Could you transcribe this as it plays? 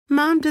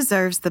Mom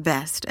deserves the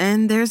best,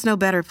 and there's no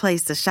better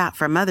place to shop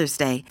for Mother's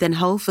Day than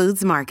Whole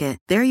Foods Market.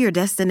 They're your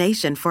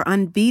destination for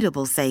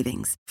unbeatable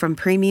savings, from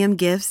premium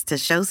gifts to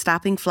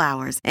show-stopping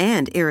flowers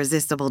and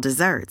irresistible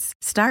desserts.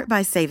 Start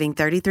by saving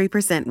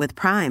 33% with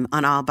Prime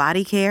on all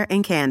body care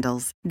and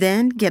candles.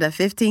 Then get a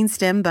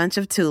 15-stem bunch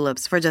of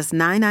tulips for just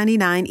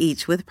 $9.99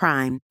 each with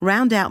Prime.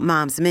 Round out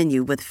Mom's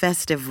menu with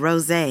festive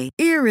rosé,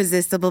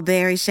 irresistible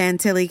berry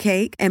chantilly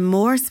cake, and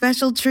more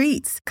special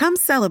treats. Come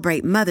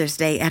celebrate Mother's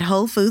Day at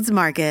Whole Foods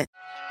Market.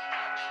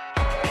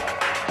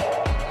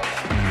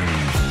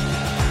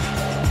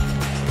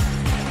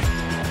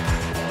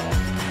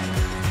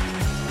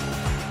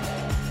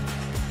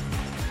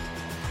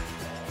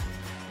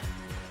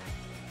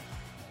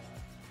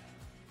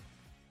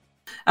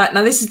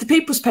 Now, this is the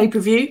People's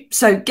Pay-Per-View,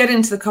 so get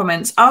into the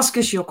comments, ask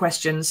us your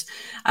questions,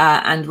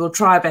 and we'll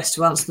try our best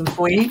to answer them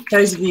for you.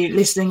 Those of you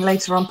listening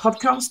later on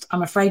podcast,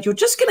 I'm afraid you're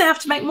just going to have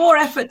to make more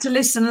effort to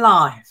listen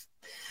live.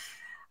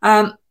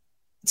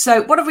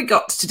 So what have we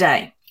got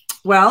today?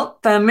 Well,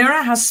 the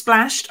Mirror has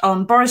splashed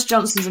on Boris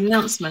Johnson's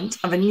announcement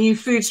of a new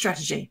food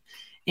strategy,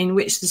 in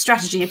which the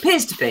strategy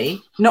appears to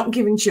be not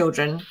giving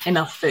children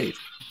enough food.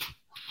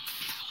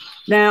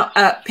 Now,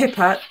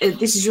 Pippa,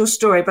 this is your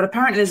story, but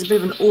apparently there's a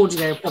bit of an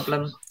audio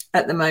problem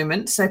at the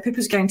moment. So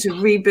Pippa's going to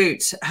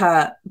reboot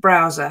her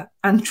browser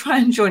and try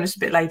and join us a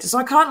bit later. So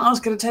I can't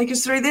ask her to take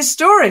us through this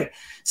story.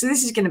 So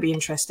this is going to be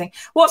interesting.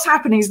 What's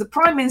happening is the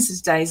Prime Minister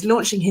today is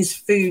launching his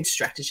food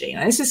strategy.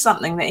 Now, this is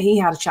something that he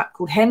had a chap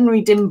called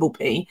Henry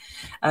Dimbleby,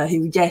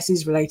 who, yes,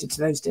 is related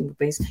to those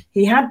Dimblebys.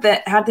 He had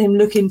him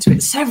look into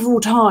it several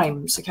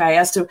times, okay,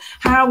 as to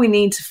how we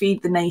need to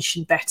feed the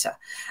nation better.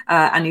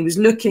 And he was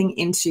looking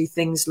into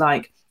things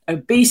like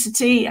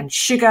obesity and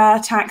sugar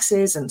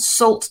taxes and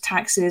salt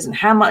taxes and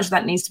how much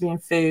that needs to be in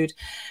food,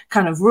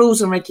 kind of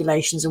rules and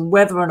regulations, and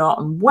whether or not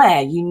and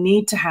where you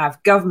need to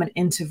have government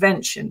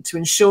intervention to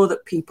ensure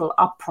that people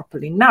are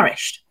properly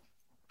nourished.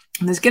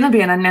 And there's going to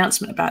be an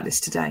announcement about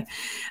this today.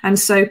 And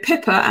so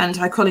Pippa and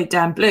her colleague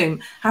Dan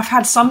Bloom have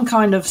had some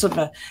kind of sort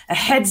of a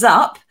heads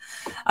up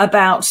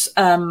about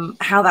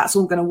how that's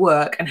all going to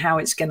work and how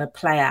it's going to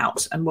play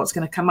out and what's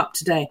going to come up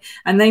today.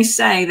 And they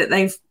say that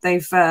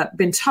they've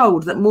been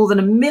told that more than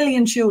 1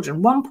 million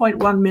children,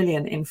 1.1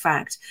 million in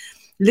fact,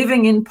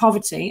 living in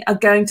poverty are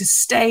going to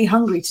stay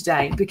hungry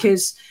today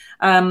because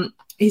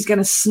he's going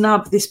to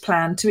snub this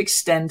plan to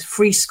extend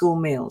free school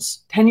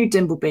meals. Henry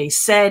Dimbleby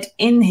said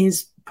in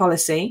his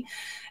policy,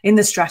 in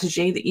the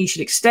strategy, that you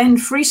should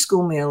extend free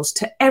school meals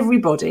to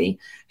everybody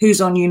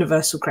who's on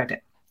universal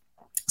credit.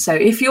 So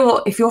if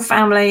your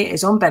family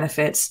is on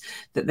benefits,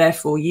 that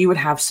therefore you would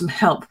have some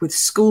help with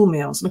school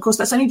meals. And of course,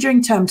 that's only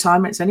during term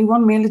time. It's only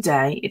 1 meal a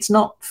day. It's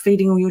not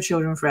feeding all your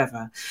children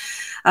forever.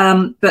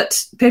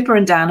 But Pippa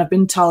and Dan have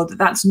been told that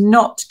that's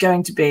not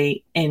going to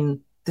be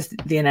in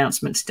the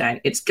announcement today.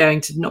 It's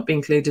going to not be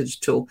included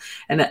at all.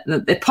 And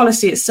the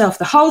policy itself,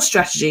 the whole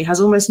strategy,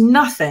 has almost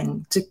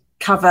nothing to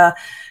cover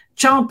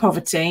child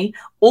poverty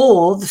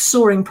or the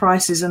soaring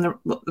prices and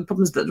the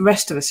problems that the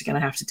rest of us are going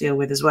to have to deal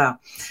with as well.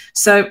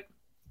 So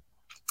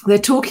they're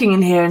talking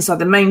in here inside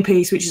the main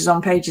piece, which is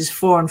on pages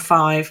 4 and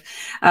 5,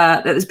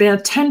 that there's been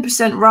a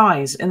 10%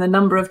 rise in the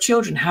number of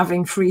children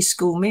having free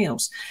school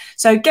meals.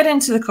 So get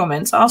into the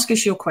comments, ask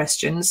us your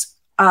questions.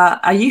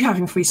 Are you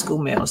having free school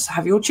meals?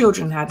 Have your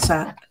children had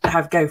to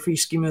have free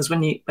school meals when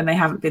they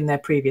haven't been there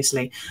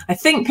previously? I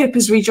think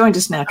Pippa's rejoined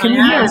us now. Can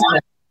you hear us?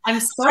 I'm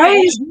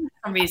sorry.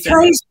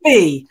 Praise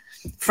be,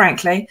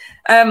 frankly.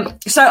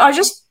 So I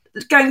just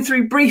going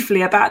through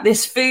briefly about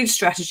this food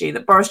strategy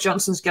that Boris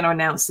Johnson's going to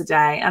announce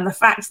today, and the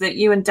fact that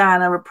you and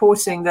Dan are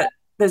reporting that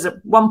there's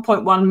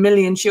 1.1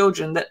 million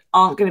children that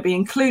aren't going to be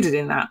included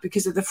in that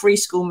because of the free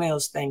school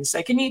meals thing.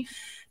 So can you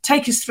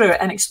take us through it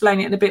and explain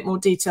it in a bit more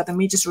detail than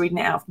me just reading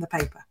it out from the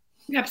paper?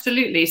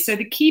 Absolutely. So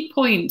the key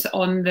point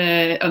on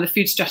the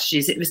food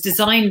strategies, it was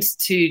designed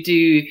to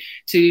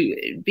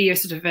be a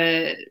sort of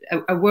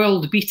a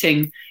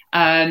world-beating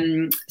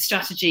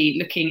strategy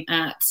looking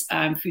at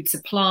food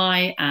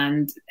supply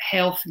and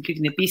health,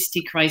 including the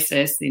obesity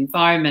crisis, the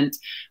environment,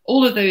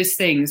 all of those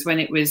things when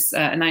it was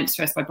announced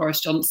to us by Boris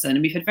Johnson.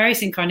 And we've had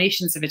various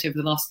incarnations of it over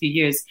the last few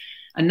years,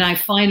 and now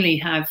finally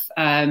have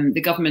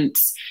the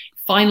government's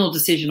final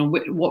decision on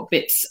what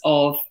bits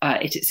of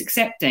it it's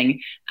accepting.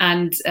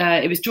 And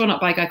it was drawn up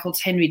by a guy called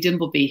Henry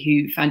Dimbleby,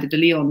 who founded the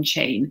Leon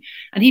chain.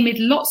 And he made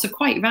lots of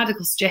quite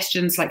radical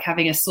suggestions, like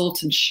having a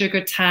salt and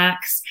sugar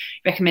tax,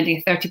 recommending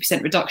a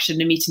 30%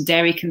 reduction in meat and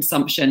dairy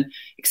consumption,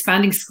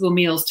 expanding school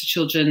meals to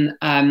children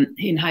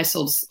in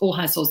all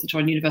households that are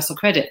on universal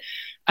credit.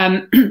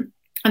 And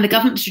the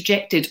government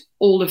rejected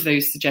all of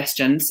those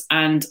suggestions,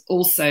 and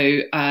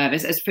also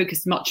has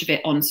focused much of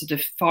it on sort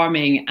of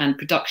farming and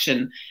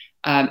production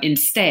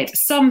instead.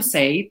 Some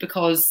say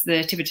because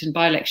the Tiverton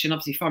by-election,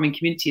 obviously farming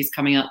community is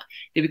coming up,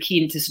 they were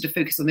keen to sort of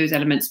focus on those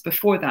elements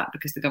before that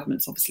because the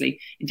government's obviously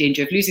in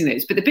danger of losing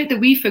those. But the bit that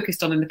we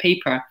focused on in the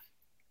paper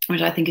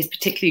which I think is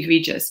particularly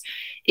egregious,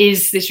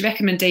 is this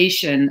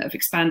recommendation of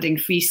expanding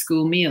free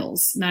school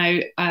meals. Now,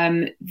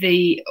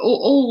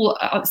 all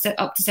up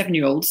to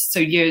 7-year-olds, so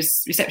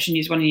reception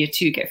years 1 and year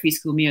 2, get free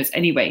school meals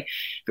anyway.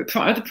 But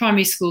other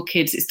primary school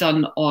kids, it's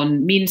done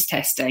on means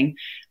testing,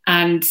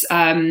 and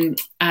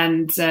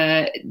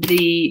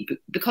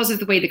because of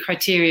the way the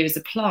criteria is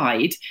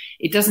applied,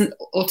 it doesn't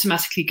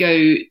automatically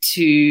go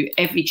to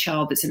every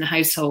child that's in a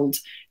household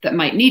that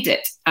might need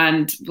it.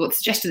 And what the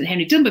suggestion that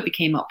Henry Dunbarby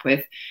came up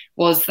with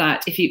was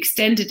that if you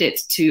extended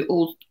it to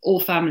all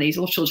families,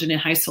 all children in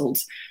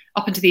households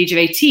up until the age of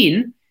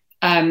 18,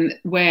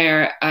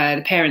 where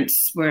the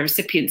parents were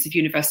recipients of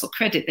universal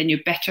credit, then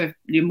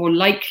you're more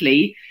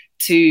likely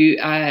to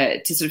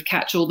sort of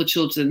catch all the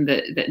children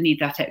that need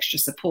that extra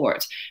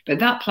support. But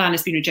that plan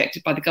has been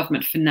rejected by the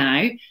government for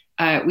now.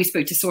 We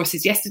spoke to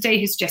sources yesterday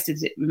who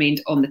suggested it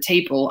remained on the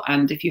table.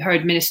 And if you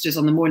heard ministers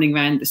on the morning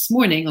round this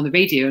morning on the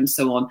radio and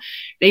so on,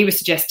 they were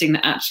suggesting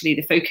that actually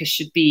the focus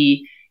should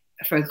be,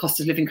 for the cost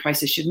of living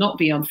crisis, should not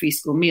be on free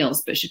school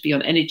meals, but should be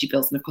on energy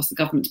bills. And of course, the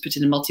government put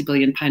in a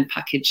multi-billion-pound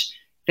package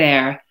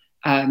there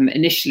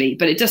initially.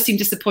 But it does seem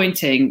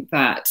disappointing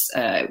that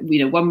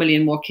 1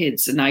 million more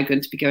kids are now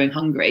going to be going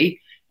hungry,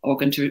 or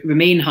going to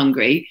remain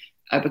hungry,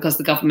 because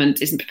the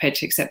government isn't prepared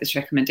to accept this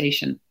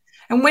recommendation.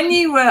 And when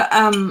you were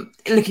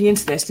looking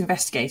into this,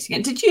 investigating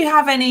it, did you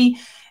have any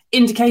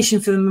indication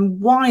for them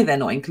why they're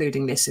not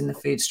including this in the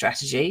food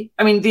strategy?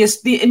 I mean,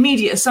 the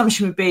immediate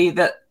assumption would be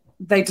that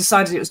they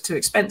decided it was too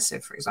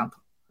expensive, for example.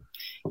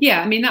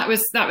 Yeah, I mean, that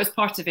was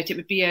part of it. It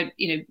would be a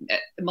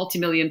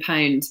multi-million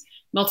pound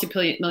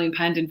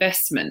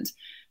investment.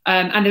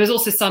 And there was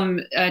also some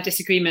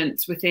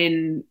disagreement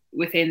within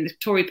the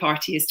Tory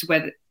party as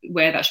to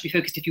where that should be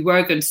focused if you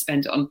were going to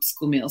spend it on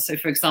school meals. So,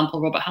 for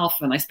example, Robert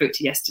Halfon, I spoke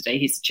to yesterday,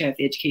 he's the chair of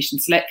the Education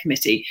Select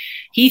Committee.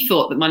 He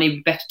thought that money would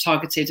be better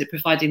targeted at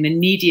providing the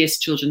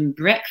neediest children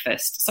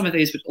breakfast. Some of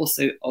those would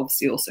also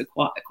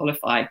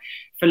qualify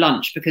for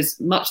lunch, because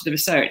much of the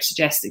research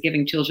suggests that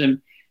giving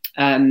children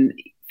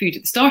food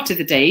at the start of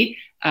the day,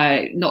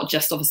 not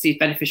just obviously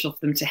beneficial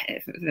for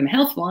them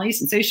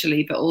health-wise and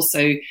socially, but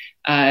also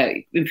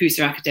improves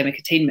their academic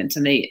attainment.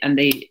 And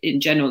they in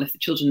general, if the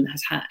children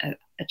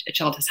a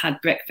child has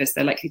had breakfast,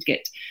 they're likely to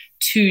get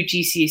 2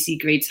 GCSE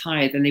grades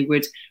higher than they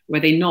would were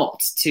they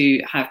not to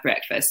have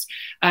breakfast.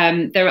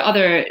 There are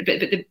other, but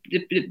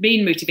the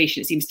main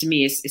motivation, it seems to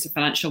me, is a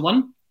financial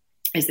one,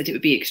 is that it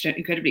would be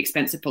incredibly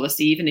expensive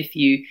policy, even if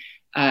you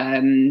or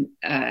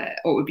it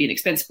would be an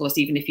expensive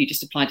policy even if you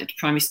just applied it to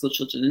primary school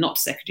children and not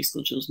to secondary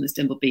school children, as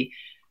Dimbleby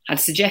had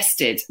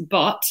suggested.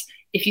 But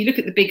if you look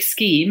at the big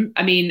scheme,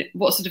 I mean,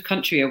 what sort of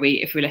country are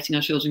we if we're letting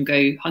our children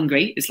go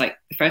hungry, is like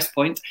the first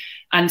point.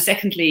 And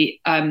secondly,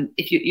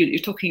 if you're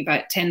talking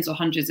about tens or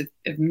hundreds of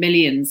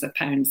millions of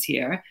pounds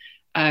here,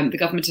 the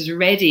government has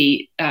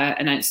already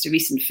announced a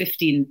recent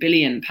 £15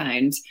 billion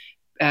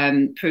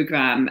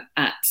programme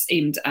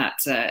aimed at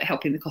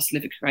helping the cost of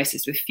living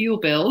crisis with fuel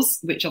bills,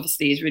 which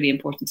obviously is really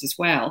important as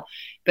well,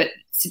 but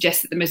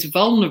suggests that the most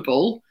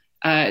vulnerable,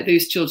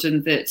 those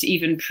children that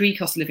even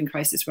pre-cost of living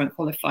crisis weren't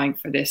qualifying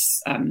for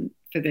this,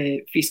 for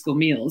the free school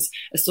meals,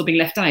 are still being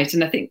left out.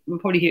 And I think we're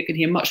probably going to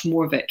hear much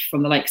more of it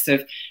from the likes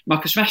of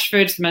Marcus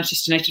Rashford, the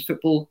Manchester United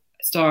football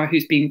star,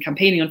 who's been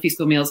campaigning on free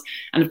school meals,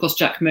 and of course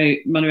Jack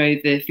Monroe,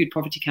 the food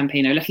poverty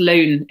campaigner, let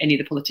alone any of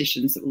the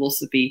politicians that will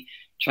also be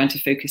trying to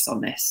focus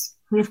on this.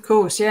 Of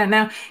course, yeah.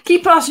 Now,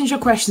 keep asking your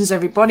questions,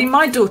 everybody.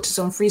 My daughter's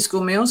on free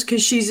school meals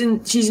because she's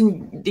in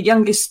the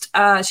youngest.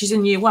 She's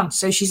in year 1,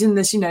 so she's in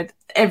this.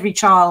 Every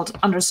child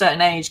under a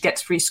certain age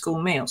gets free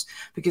school meals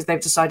because they've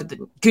decided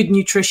that good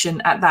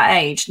nutrition at that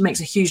age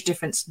makes a huge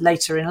difference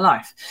later in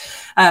life.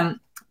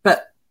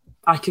 But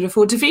I could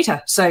afford to feed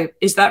her. So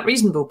is that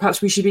reasonable?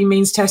 Perhaps we should be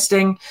means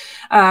testing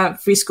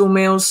free school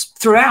meals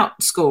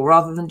throughout school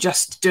rather than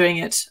just doing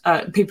it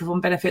people on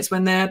benefits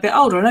when they're a bit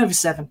older and over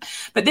 7.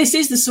 But this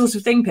is the sort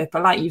of thing, Pippa,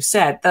 like you've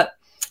said, that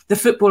the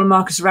footballer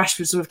Marcus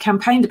Rashford sort of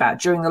campaigned about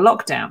during the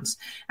lockdowns.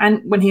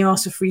 And when he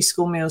asked for free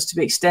school meals to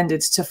be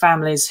extended to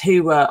families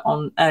who were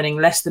earning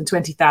less than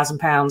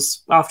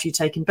 £20,000 after you've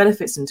taken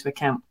benefits into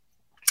account,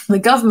 the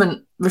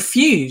government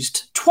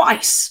refused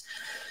twice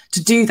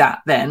to do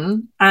that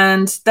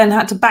and then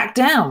had to back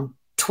down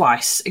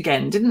twice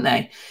again, didn't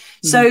they?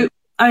 So,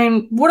 I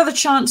mean, what are the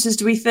chances,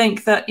 do we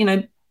think, that,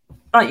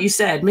 like you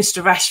said,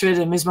 Mr. Rashford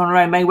and Ms.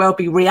 Monroe may well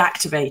be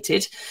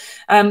reactivated,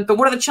 but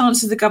what are the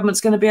chances the government's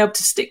going to be able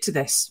to stick to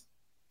this?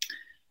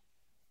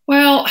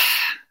 Well,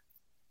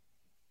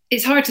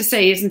 it's hard to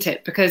say, isn't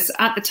it? Because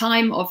at the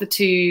time of the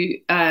 2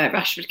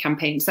 Rashford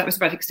campaigns, that was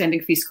about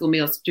extending free school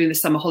meals during the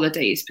summer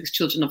holidays, because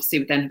children obviously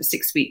would then have a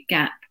 6-week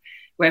gap,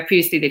 where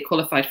previously they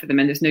qualified for them,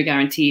 and there's no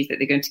guarantees that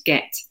they're going to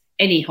get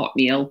any hot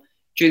meal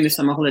during the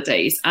summer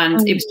holidays.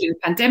 And it was during the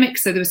pandemic,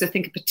 so there was, I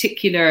think, a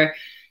particular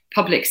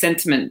public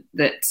sentiment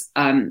that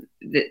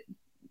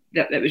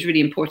was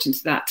really important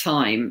at that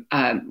time,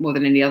 more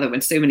than any other,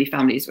 when so many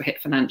families were hit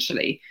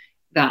financially,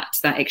 that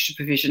extra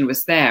provision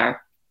was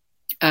there.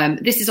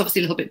 This is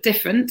obviously a little bit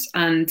different,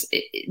 and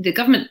the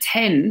government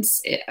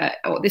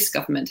this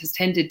government has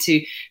tended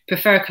to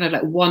prefer kind of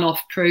like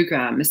one-off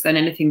programs than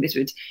anything that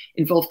would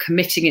involve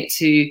committing it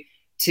to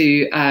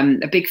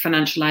a big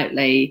financial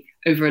outlay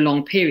over a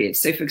long period.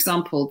 So, for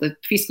example, the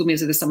free school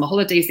meals of the summer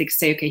holidays, they could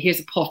say, okay, here's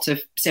a pot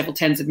of several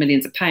tens of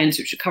millions of pounds,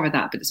 which would cover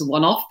that, but it's a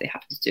one-off. They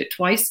happen to do it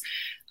twice.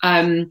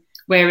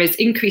 Whereas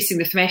increasing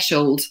the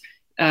threshold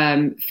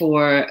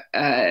for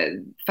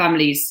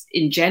families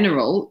in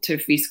general to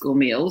free school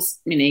meals,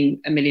 meaning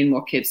 1 million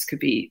more kids could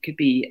be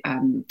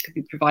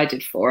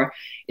provided for,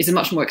 is a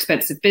much more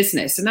expensive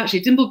business. And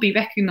actually, Dimbleby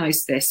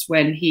recognised this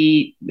when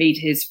he made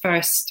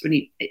when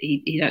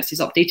he announced his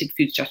updated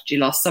food strategy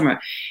last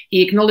summer.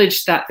 He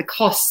acknowledged that the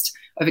cost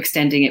of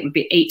extending it would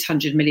be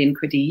 800 million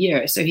quid a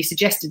year. So he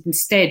suggested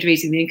instead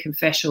raising the income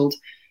threshold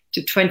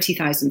to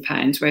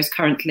 £20,000, whereas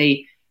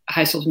currently a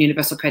household on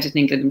universal credit in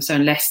England must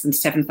earn less than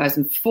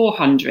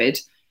 7,400,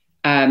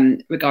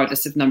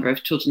 regardless of number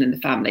of children in the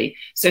family.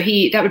 So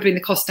that would bring the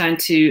cost down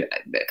to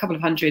a couple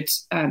of hundred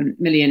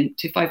million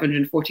to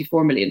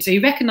 544 million. So he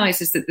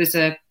recognises that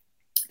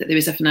there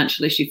is a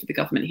financial issue for the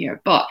government here.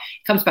 But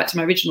it comes back to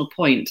my original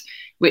point,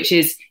 which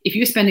is if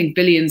you're spending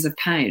billions of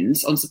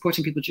pounds on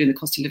supporting people during the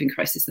cost of living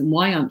crisis, then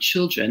why aren't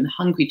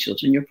hungry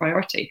children, your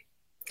priority?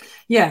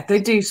 Yeah, they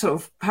do sort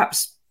of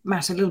perhaps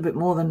matter a little bit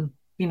more than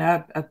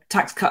a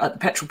tax cut at the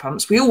petrol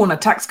pumps. We all want a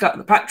tax cut at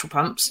the petrol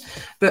pumps,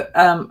 but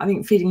I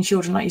think feeding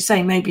children, like you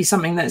say, may be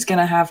something that's going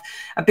to have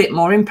a bit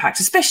more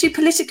impact, especially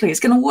politically. It's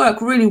going to work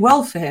really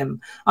well for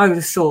him, I would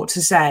have thought,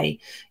 to say,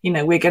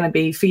 we're going to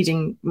be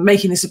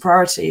making this a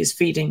priority, is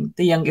feeding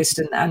the youngest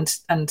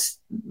and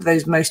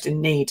those most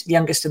in need, the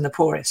youngest and the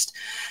poorest.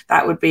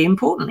 That would be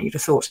important, you'd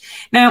have thought.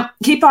 Now,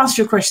 keep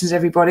asking your questions,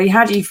 everybody.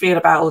 How do you feel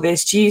about all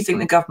this? Do you think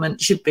the government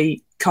should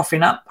be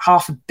coughing up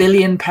 £500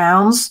 million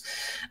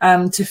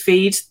to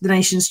feed the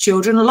nation's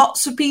children?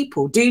 Lots of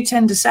people do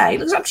tend to say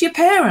it's up to your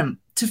parent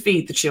to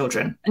feed the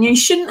children, and you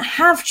shouldn't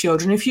have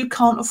children if you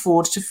can't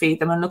afford to feed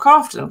them and look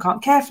after them,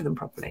 can't care for them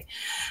properly.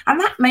 And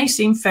that may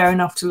seem fair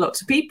enough to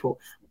lots of people,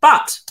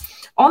 but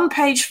on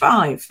page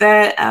 5,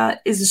 there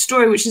is a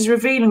story which is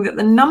revealing that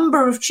the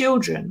number of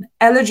children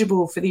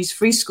eligible for these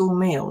free school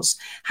meals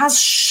has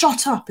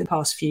shot up in the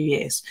past few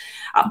years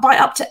by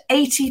up to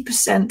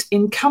 80%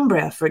 in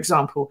Cumbria, for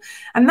example.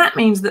 And that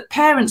means that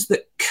parents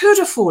that could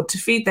afford to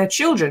feed their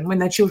children when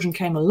their children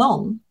came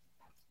along,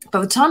 by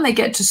the time they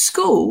get to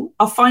school,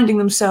 are finding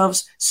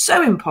themselves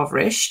so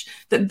impoverished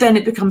that then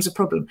it becomes a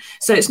problem.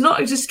 So it's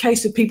not just a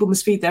case of people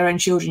must feed their own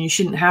children, you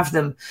shouldn't have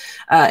them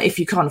if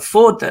you can't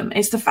afford them.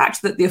 It's the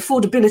fact that the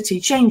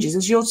affordability changes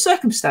as your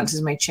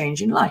circumstances may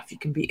change in life. You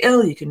can be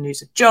ill, you can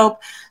lose a job,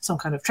 some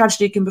kind of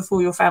tragedy can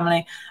befall your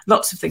family,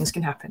 lots of things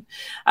can happen.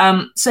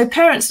 So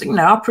parents,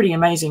 are pretty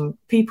amazing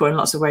people in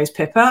lots of ways,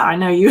 Pippa. I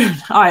know you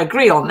and I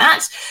agree on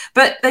that,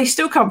 but they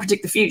still can't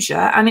predict the future.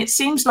 And it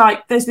seems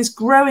like there's this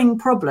growing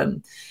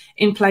problem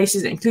in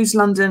places, it includes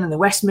London and the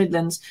West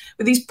Midlands,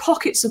 with these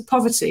pockets of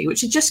poverty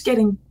which are just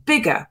getting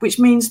bigger, which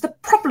means the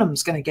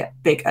problem's going to get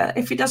bigger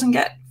if it doesn't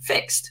get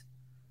fixed.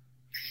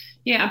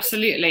 Yeah,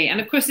 absolutely. And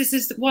of course, this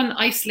is one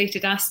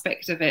isolated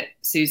aspect of it,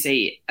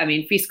 Susie. I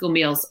mean, free school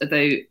meals,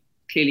 although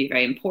clearly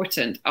very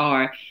important,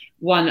 are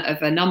one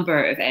of a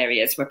number of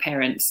areas where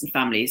parents and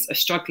families are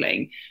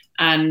struggling.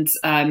 And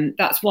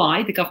that's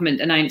why the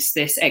government announced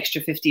this extra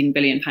 £15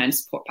 billion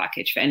support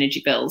package for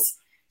energy bills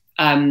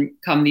come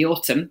the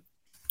autumn.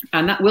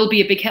 And that will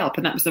be a big help.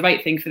 And that was the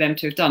right thing for them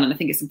to have done. And I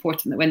think it's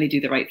important that when they do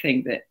the right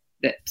thing,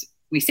 that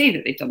we say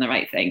that they've done the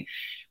right thing.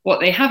 What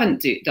they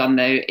haven't done,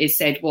 though, is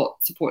said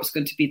what support's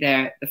going to be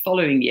there the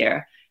following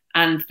year.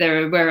 And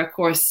there were, of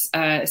course,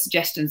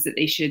 suggestions that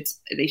they should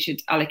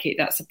allocate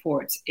that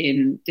support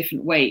in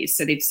different ways.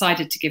 So they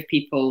decided to give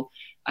people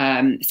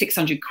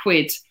 600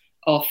 quid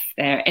off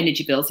their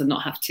energy bills and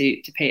not have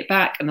to pay it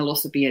back. And there'll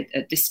also be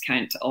a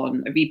discount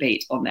on a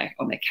rebate on their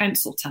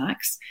council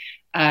tax.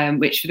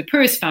 Which for the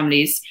poorest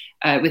families,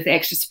 with the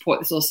extra support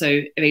that's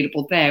also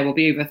available there, will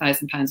be over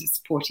 £1,000 of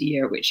support a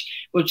year, which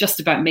will just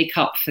about make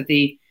up for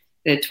the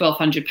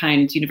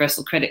 £1,200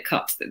 universal credit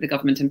cut that the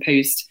government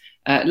imposed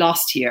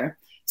last year.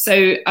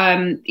 So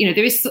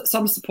there is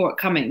some support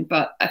coming,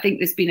 but I think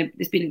there's been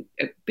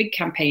a big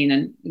campaign,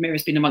 and the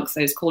Mirror's been amongst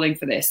those calling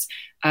for this,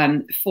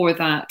 for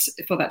that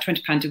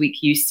 £20 a week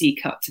UC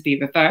cut to be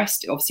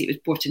reversed. Obviously, it was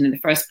brought in the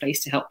first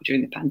place to help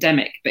during the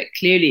pandemic, but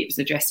clearly it was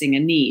addressing a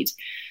need.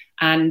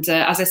 And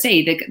as I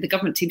say, the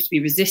government seems to be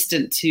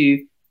resistant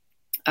to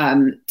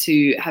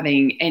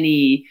having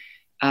any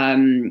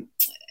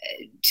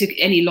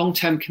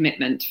long-term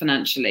commitment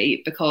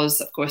financially, because,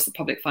 of course, the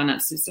public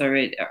finances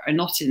are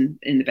not in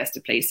the best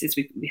of places.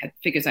 We had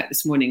figures out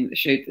this morning that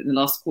showed that in the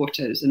last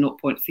quarter there was a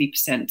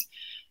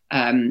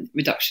 0.3%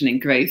 reduction in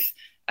growth.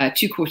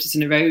 2 quarters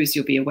in a row, as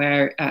you'll be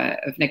aware,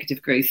 of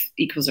negative growth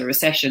equals a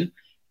recession.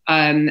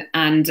 And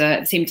at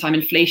the same time,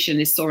 inflation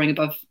is soaring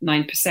above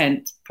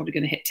 9%, probably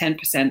going to hit 10%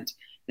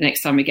 the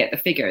next time we get the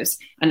figures.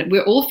 And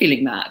we're all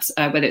feeling that,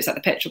 whether it's at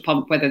the petrol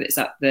pump, whether it's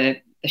at the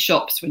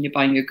shops when you're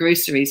buying your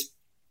groceries,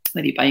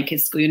 whether you're buying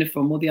kids' school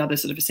uniform, or the other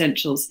sort of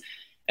essentials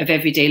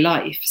everyday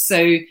life.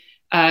 So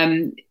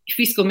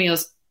free school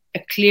meals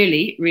are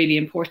clearly really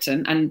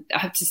important. And I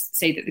have to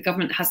say that the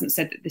government hasn't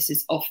said that this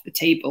is off the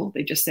table.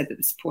 They just said that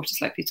the support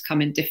is likely to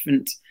come in a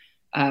different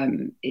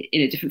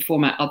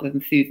format other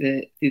than through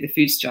the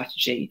food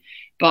strategy.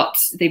 But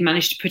they've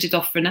managed to put it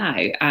off for now.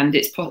 And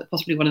it's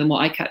possibly one of the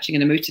more eye-catching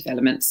and emotive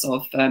elements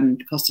of the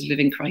cost of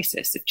living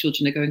crisis if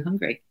children are going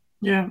hungry.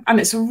 Yeah, and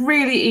it's a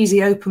really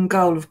easy open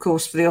goal, of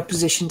course, for the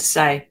opposition to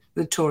say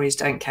the Tories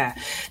don't care.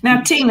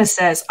 Now, Tina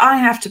says, I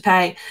have to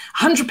pay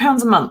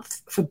 £100 a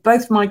month for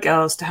both my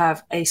girls to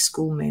have a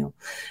school meal.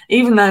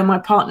 Even though my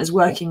partner's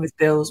working with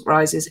bills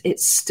rises,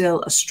 it's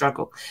still a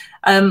struggle.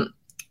 And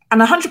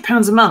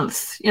 £100 a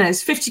month,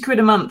 it's 50 quid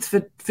a month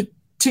for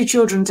two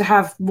children to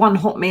have one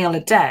hot meal a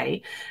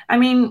day. I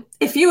mean,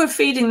 if you were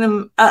feeding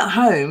them at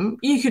home,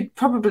 you could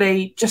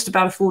probably just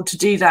about afford to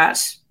do that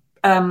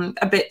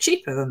a bit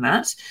cheaper than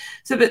that.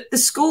 So, but the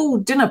school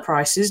dinner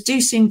prices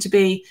do seem to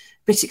be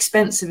a bit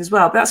expensive as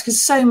well. But that's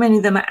because so many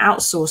of them are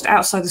outsourced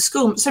outside the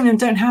school. So many of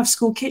them don't have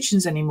school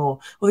kitchens anymore,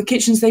 or the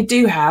kitchens they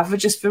do have are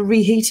just for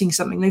reheating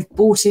something they've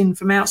bought in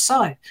from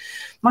outside.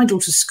 My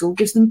daughter's school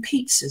gives them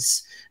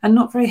pizzas, and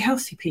not very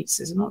healthy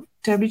pizzas. I'm not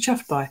terribly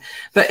chuffed by.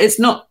 But it's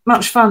not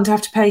much fun to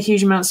have to pay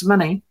huge amounts of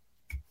money.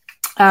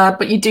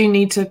 But you do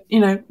need to,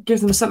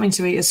 give them something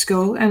to eat at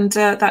school. And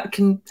that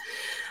can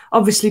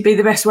obviously be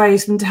the best way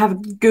is for them to have a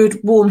good,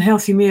 warm,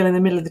 healthy meal in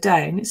the middle of the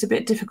day. And it's a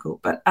bit difficult.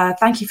 But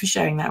thank you for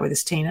sharing that with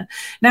us, Tina.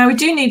 Now, we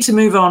do need to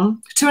move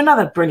on to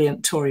another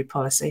brilliant Tory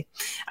policy.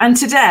 And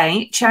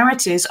today,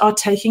 charities are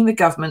taking the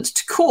government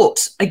to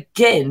court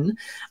again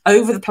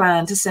over the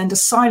plan to send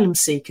asylum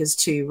seekers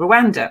to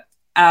Rwanda.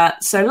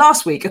 So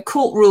last week, a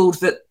court ruled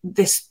that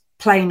this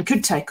plane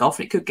could take off,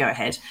 it could go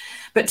ahead.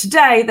 But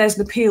today, there's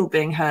an appeal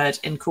being heard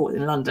in court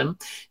in London.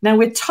 Now,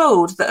 we're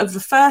told that of the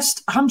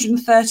first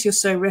 130 or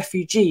so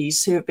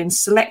refugees who have been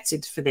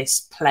selected for this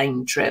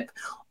plane trip,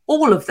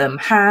 all of them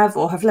have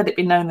let it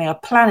be known they are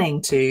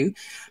planning to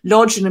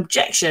lodge an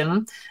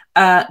objection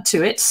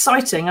to it,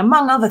 citing,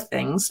 among other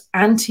things,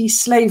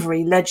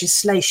 anti-slavery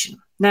legislation.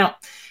 Now,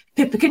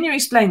 Pippa, can you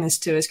explain this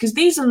to us? Because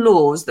these are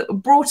laws that were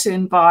brought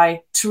in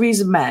by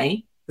Theresa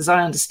May, as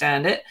I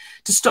understand it,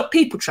 to stop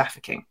people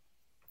trafficking.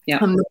 Yeah.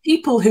 And the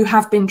people who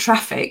have been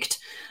trafficked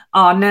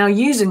are now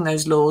using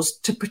those laws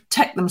to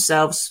protect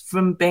themselves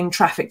from being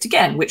trafficked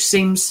again, which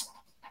seems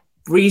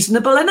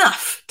reasonable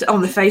enough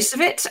on the face of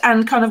it,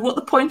 and kind of what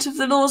the point of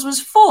the laws was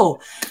for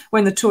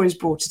when the Tories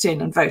brought it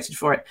in and voted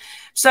for it.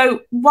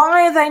 So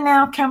why are they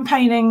now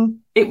campaigning,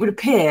 it would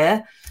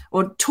appear,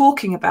 or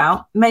talking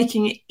about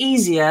making it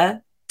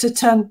easier to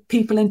turn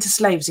people into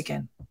slaves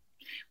again?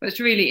 Well, it's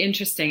really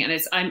interesting,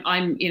 and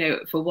I'm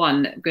for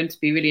one, going to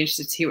be really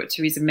interested to hear what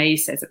Theresa May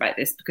says about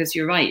this, because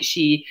you're right,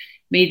 she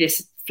made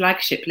this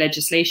flagship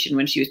legislation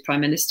when she was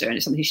Prime Minister, and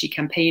it's something she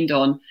campaigned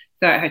on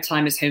throughout her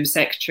time as Home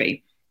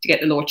Secretary to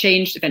get the law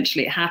changed.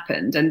 Eventually, it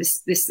happened, and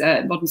this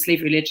modern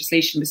slavery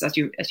legislation was, as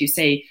you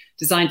say,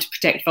 designed to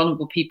protect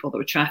vulnerable people that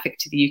were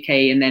trafficked to the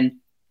UK and then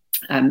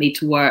made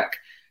to work.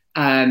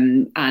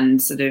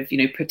 And sort of,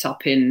 put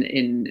up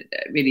in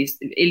really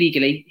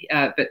illegally,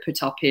 but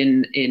put up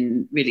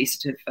in really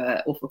sort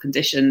of awful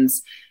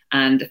conditions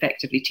and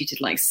effectively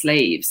treated like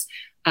slaves.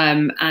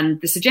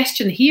 And the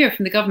suggestion here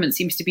from the government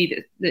seems to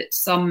be that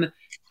some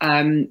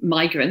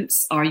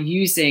migrants are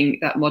using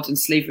that modern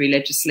slavery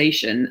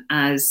legislation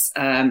as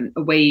a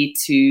way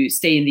to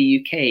stay in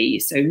the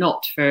UK. So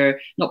not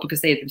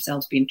because they have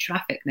themselves been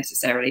trafficked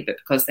necessarily, but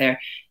because they're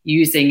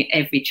using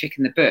every trick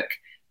in the book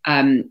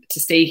to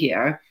stay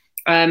here.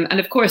 And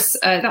of course,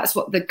 that's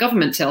what the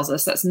government tells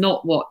us. That's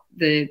not what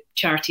the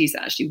charities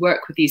that actually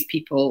work with these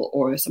people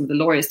or some of the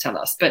lawyers tell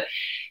us. But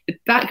the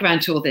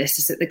background to all this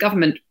is that the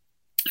government,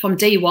 from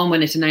day one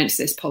when it announced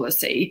this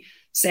policy,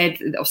 said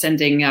of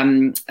sending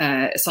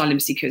asylum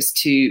seekers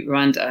to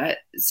Rwanda,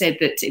 said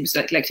that it was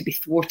likely to be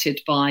thwarted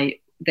by,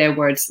 their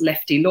words,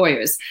 lefty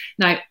lawyers.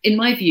 Now, in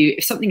my view,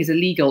 if something is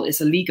illegal,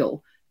 it's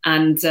illegal.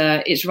 And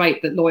it's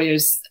right that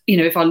lawyers,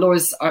 if our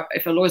laws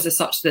are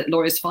such that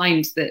lawyers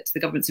find that the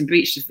government's in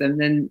breach of them,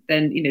 then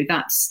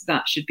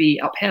that should be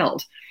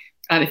upheld.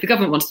 If the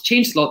government wants to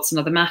change the law, it's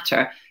another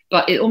matter.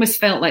 But it almost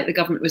felt like the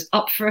government was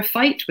up for a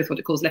fight with what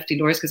it calls lefty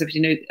lawyers, because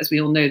as we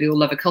all know, they all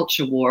love a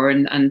culture war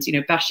and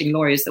bashing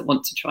lawyers that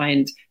want to try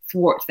and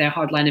thwart their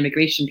hardline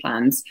immigration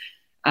plans.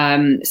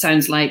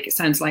 Sounds like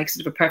sort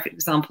of a perfect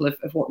example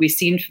of what we've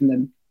seen from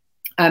them.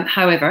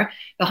 However,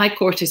 the High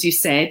Court, as you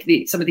said,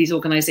 some of these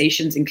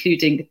organisations,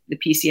 including the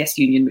PCS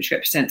union, which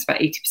represents about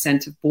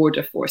 80% of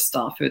border force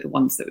staff, who are the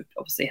ones that would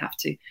obviously have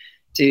to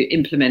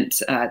implement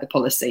the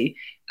policy,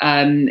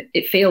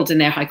 it failed in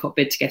their High Court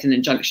bid to get an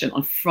injunction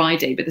on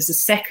Friday. But there's a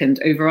second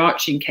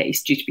overarching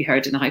case due to be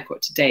heard in the High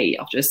Court today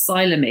after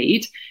Asylum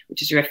Aid,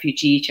 which is a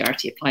refugee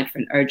charity, applied for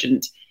an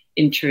urgent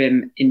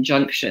interim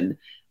injunction.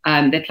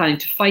 They're planning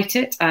to fight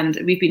it, and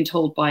we've been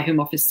told by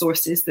Home Office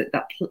sources that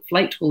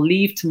flight will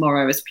leave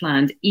tomorrow as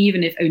planned,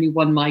 even if only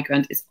one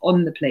migrant is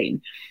on the plane.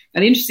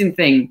 And the interesting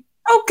thing...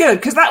 Oh, good,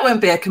 because that won't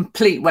be a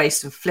complete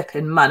waste of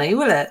flipping money,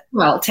 will it?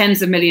 Well,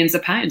 tens of millions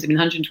of pounds. I mean,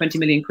 120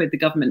 million quid the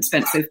government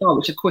spent so far,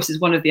 which of course is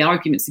one of the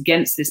arguments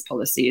against this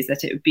policy, is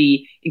that it would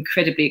be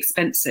incredibly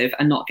expensive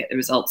and not get the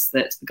results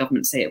that the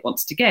government say it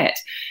wants to get.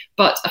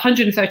 But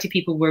 130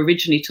 people were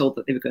originally told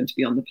that they were going to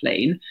be on the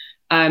plane.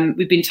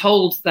 We've been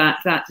told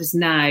that that is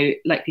now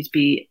likely to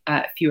be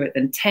fewer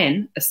than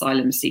 10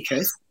 asylum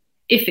seekers,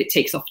 if it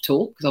takes off at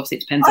all, because obviously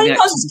it depends on the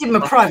outcome. You can't just give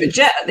them a private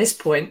jet at this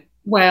point.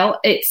 Well,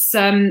 it's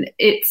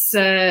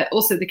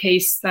also the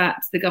case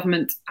that the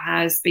government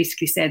has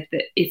basically said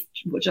that if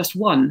just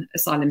one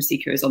asylum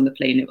seeker is on the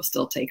plane, it will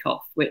still take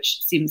off,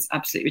 which seems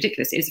absolutely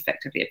ridiculous. It is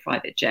effectively a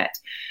private jet.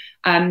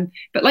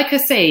 But like I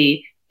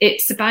say,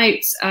 it's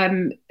about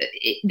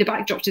the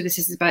backdrop to this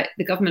is about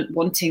the government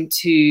wanting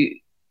to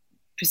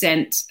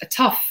present a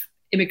tough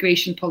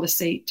immigration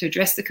policy to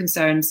address the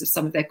concerns of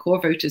some of their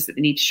core voters that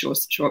they need to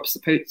shore up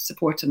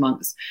support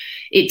amongst.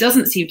 It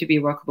doesn't seem to be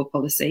a workable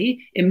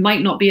policy. It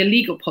might not be a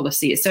legal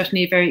policy. It's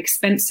certainly a very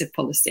expensive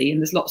policy, and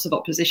there's lots of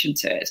opposition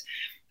to it.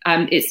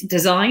 It's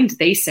designed,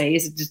 they say,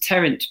 as a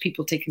deterrent to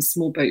people taking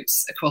small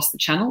boats across the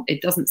Channel.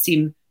 It doesn't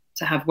seem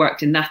to have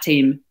worked in that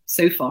aim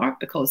so far,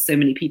 because so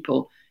many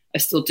people are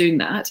still doing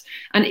that.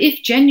 And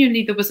if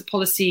genuinely there was a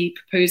policy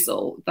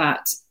proposal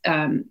that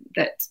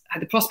that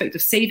had the prospect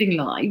of saving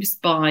lives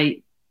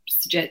by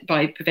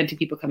preventing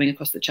people coming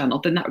across the Channel,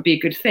 then that would be a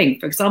good thing.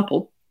 For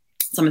example,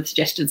 some of the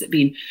suggestions that have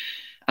been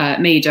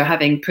made are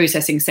having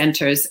processing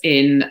centres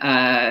in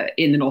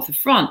the north of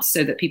France,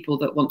 so that people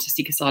that want to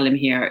seek asylum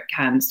here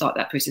can start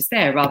that process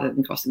there rather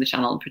than crossing the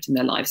Channel and putting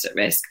their lives at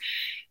risk.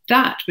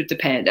 That would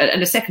depend.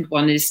 And the second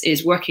one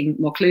is working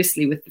more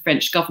closely with the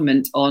French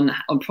government on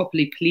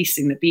properly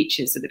policing the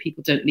beaches so that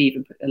people don't leave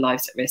and put their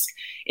lives at risk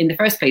in the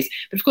first place.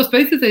 But of course,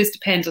 both of those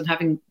depend on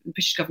having the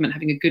British government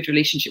having a good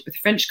relationship with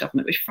the French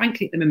government, which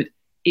frankly at the moment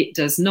it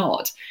does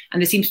not.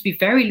 And there seems to be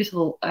very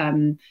little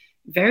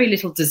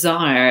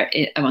desire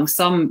among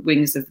some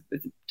wings of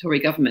the Tory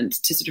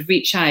government to sort of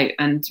reach out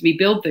and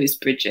rebuild those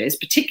bridges,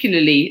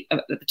 particularly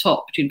at the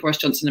top between Boris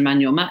Johnson and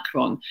Emmanuel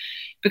Macron,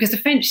 because the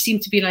French seem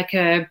to be like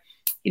a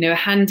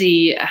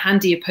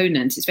handy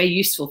opponent. It's very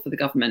useful for the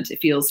government, it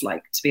feels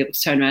like, to be able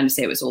to turn around and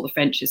say it was all the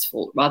French's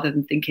fault, rather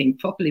than thinking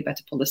properly about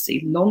a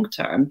policy long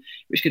term,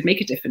 which could make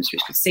a difference,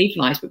 which could save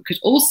lives, but could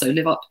also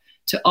live up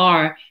to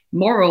our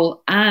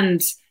moral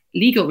and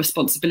legal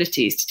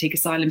responsibilities to take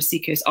asylum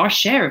seekers, our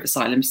share of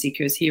asylum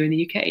seekers here in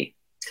the UK.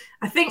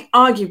 I think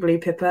arguably,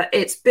 Pippa,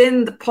 it's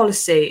been the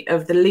policy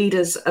of the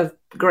leaders of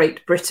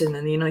Great Britain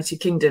and the United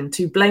Kingdom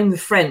to blame the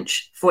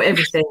French for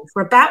everything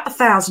for about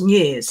 1,000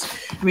 years.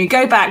 I mean,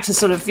 go back to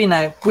sort of,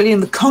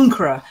 William the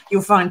Conqueror,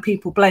 you'll find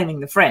people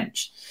blaming the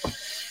French.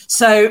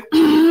 So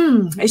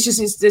it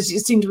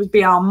seems to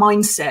be our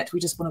mindset. We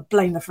just want to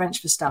blame the French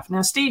for stuff.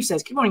 Now, Steve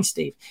says, good morning,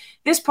 Steve.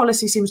 This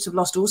policy seems to have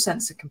lost all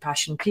sense of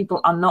compassion.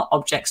 People are not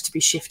objects to be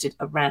shifted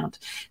around.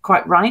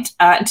 Quite right.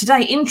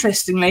 Today,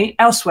 interestingly,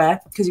 elsewhere,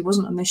 because he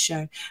wasn't on this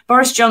show,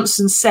 Boris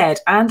Johnson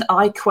said, and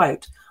I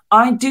quote,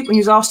 when he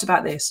was asked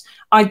about this,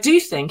 I do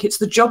think it's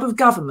the job of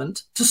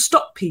government to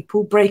stop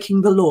people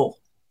breaking the law.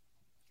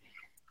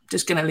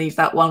 Just going to leave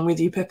that one with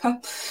you, Pippa.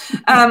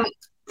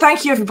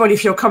 Thank you, everybody,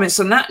 for your comments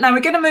on that. Now, we're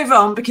going to move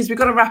on because we've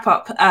got to wrap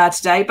up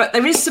today, but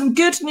there is some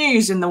good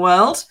news in the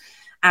world,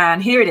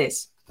 and here it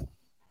is.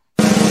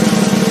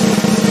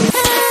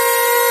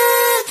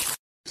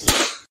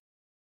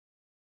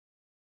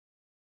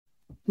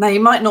 Now,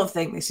 you might not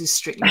think this is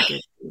strictly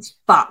good news,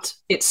 but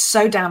it's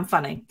so damn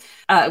funny.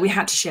 We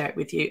had to share it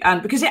with you,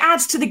 and because it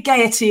adds to the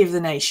gaiety of the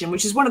nation,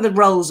 which is one of the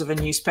roles of a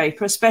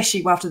newspaper,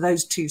 especially after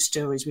those two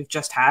stories we've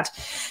just had.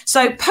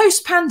 So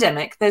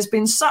post-pandemic, there's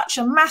been such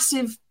a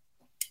massive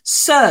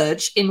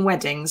surge in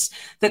weddings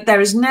that there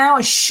is now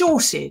a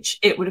shortage,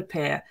 it would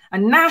appear, a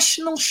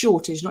national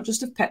shortage, not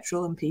just of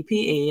petrol and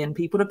PPE and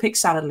people to pick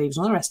salad leaves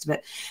and all the rest of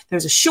it.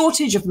 There's a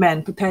shortage of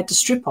men prepared to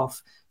strip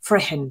off for a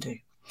hen do.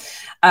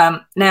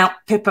 Now,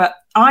 Pippa,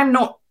 I'm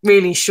not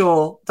really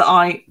sure that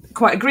I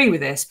quite agree with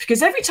this,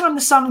 because every time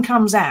the sun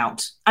comes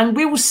out, and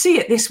we will see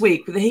it this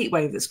week with the heat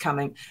wave that's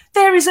coming,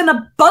 there is an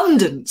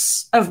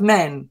abundance of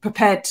men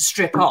prepared to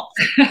strip off.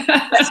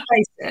 Let's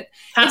face it.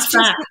 It's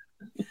just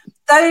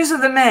those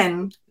are the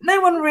men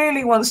no one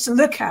really wants to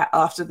look at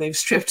after they've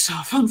stripped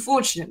off,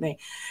 unfortunately.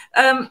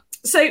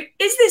 So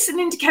is this an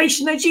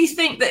indication, though, do you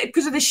think that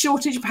because of this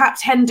shortage,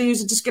 perhaps hen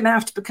do's are just going to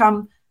have to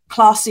become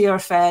classier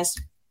affairs?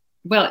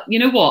 Well, you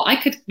know what? I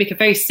could make a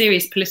very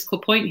serious political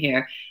point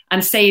here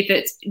and say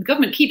that the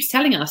government keeps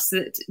telling us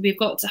that we've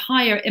got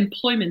higher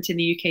employment in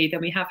the UK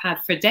than we have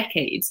had for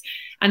decades.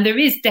 And there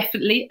is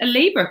definitely a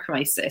labour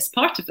crisis,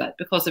 part of that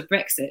because of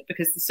Brexit,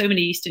 because there's so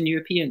many Eastern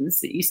Europeans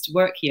that used to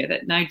work here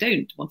that now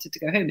don't, wanted to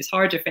go home. It's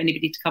harder for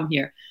anybody to come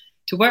here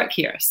to work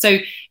here. So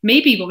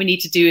maybe what we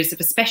need to do is have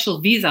a special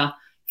visa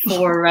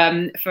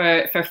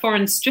for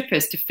foreign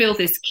strippers to fill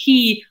this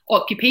key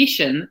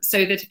occupation, so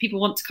that if people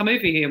want to come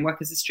over here and work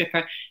as a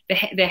stripper,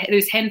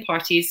 those hen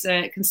parties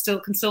can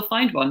still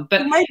find one.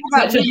 But maybe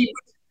that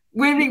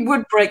really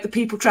would break the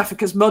people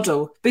traffickers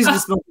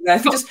business model there.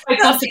 If you just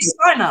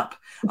sign up.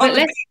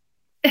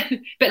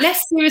 but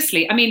less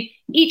seriously, I mean,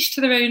 each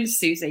to their own,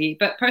 Susie.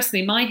 But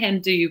personally, my hen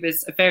do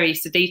was a very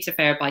sedate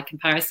affair by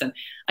comparison.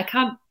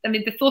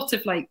 The thought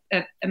of like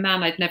a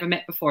man I'd never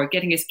met before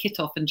getting his kit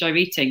off and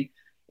gyrating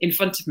in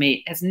front of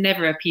me has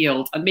never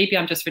appealed. And maybe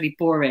I'm just really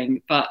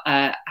boring, but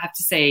I have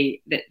to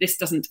say that this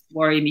doesn't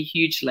worry me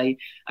hugely.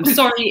 I'm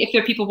sorry if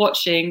there are people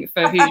watching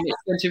for whom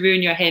it's going to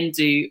ruin your hen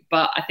do,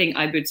 but I think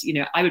I would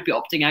be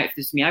opting out for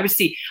this. I would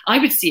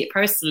see it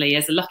personally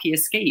as a lucky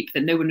escape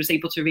that no one was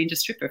able to arrange a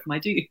stripper for my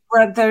do.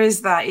 Well, there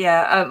is that,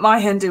 yeah. My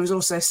hen do was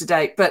also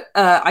sedate, but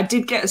I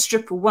did get a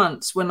stripper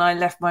once when I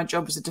left my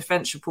job as a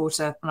defence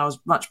reporter, and I was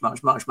much,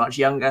 much, much, much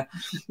younger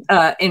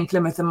in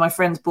Plymouth, and my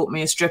friends bought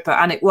me a stripper,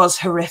 and it was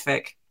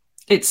horrific.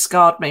 It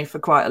scarred me for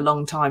quite a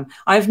long time.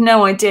 I have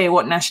no idea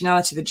what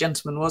nationality the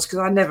gentleman was because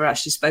I never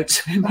actually spoke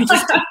to him. He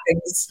just did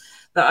things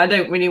that I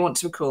don't really want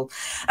to recall.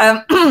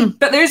 But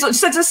there is,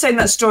 instead of saying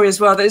that story as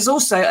well, there's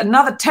also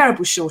another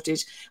terrible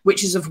shortage,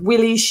 which is of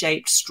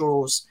willy-shaped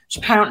straws, which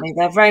apparently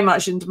they're very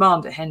much in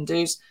demand at hen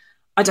do's.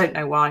 I don't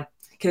know why,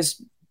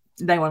 because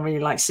no one really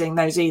likes seeing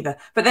those either.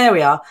 But there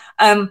we are.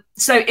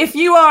 So if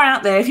you are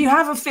out there, if you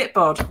have a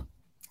Fitbod,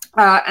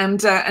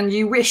 and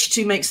you wish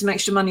to make some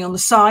extra money on the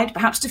side,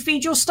 perhaps to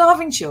feed your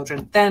starving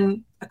children,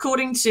 then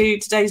according to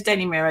today's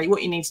Daily Mirror,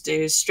 what you need to do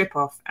is strip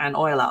off and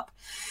oil up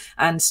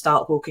and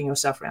start walking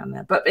yourself around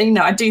there. But,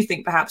 I do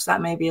think perhaps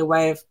that may be a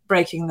way of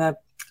breaking the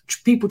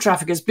people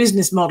traffickers'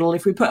 business model.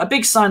 If we put a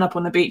big sign up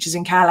on the beaches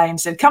in Calais and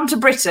said, come to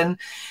Britain,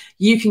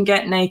 you can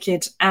get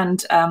naked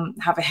and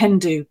have a hen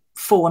do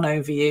fawn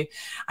over you,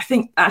 I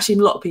think actually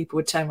a lot of people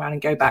would turn around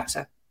and go back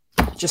to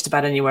just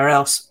about anywhere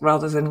else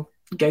rather than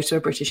go to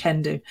a British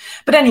hen do.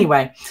 But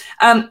anyway,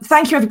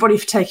 thank you everybody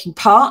for taking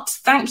part.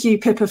 Thank you,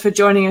 Pippa, for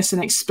joining us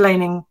and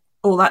explaining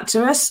all that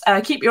to us.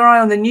 Keep your eye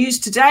on the news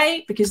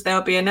today because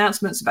there'll be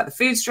announcements about the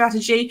food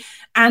strategy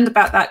and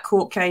about that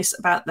court case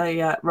about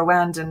the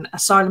Rwandan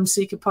asylum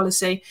seeker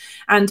policy.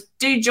 And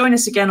do join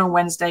us again on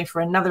Wednesday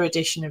for another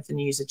edition of the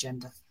News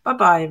Agenda.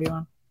 Bye-bye,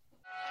 everyone.